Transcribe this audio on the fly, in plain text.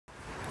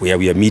where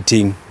we are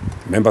meeting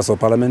members of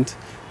parliament,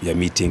 we are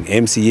meeting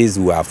MCAs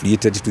who are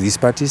affiliated to these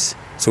parties,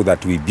 so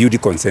that we build the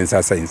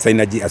consensus and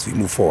synergy as we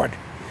move forward.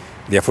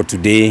 Therefore,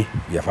 today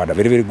we have had a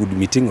very, very good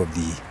meeting of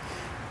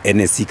the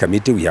NSC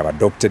committee. We have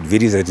adopted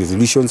various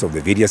resolutions of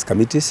the various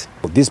committees.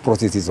 This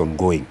process is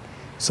ongoing,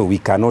 so we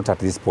cannot at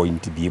this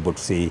point be able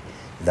to say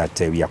that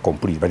we are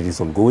complete, but it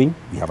is ongoing.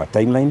 We have a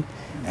timeline,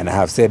 and I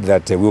have said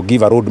that we'll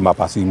give a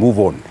roadmap as we move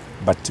on,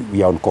 but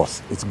we are on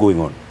course. It's going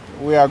on.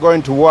 We are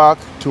going to work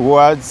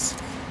towards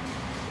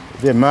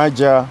the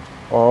merger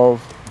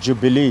of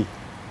Jubilee.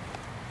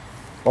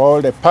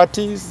 All the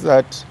parties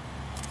that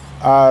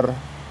are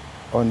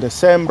on the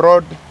same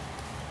road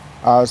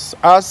as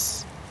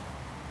us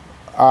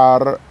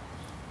are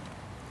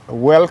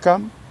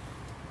welcome.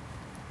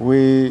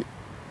 We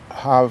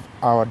have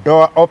our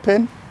door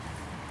open.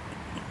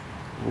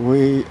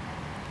 We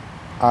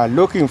are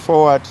looking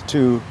forward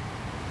to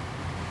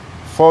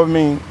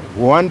forming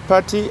one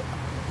party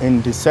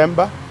in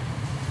December.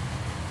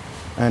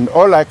 And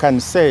all I can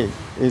say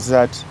is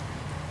that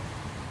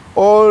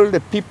all the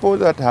people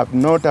that have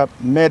not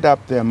made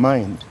up their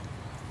mind,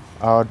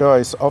 our door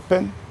is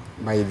open.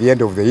 By the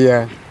end of the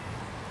year,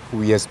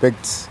 we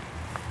expect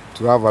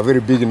to have a very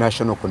big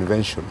national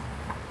convention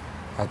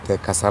at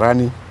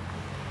Kasarani,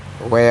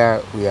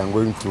 where we are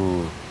going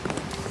to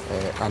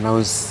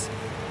announce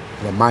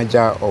the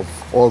merger of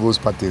all those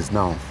parties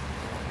now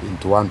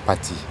into one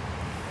party,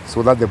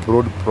 so that the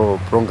broad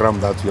program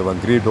that we have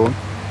agreed on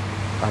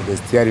and the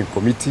steering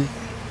committee,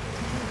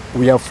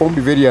 we have formed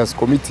various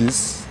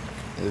committees,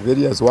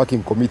 various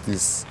working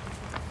committees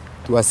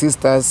to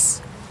assist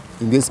us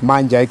in this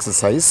merger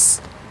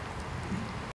exercise.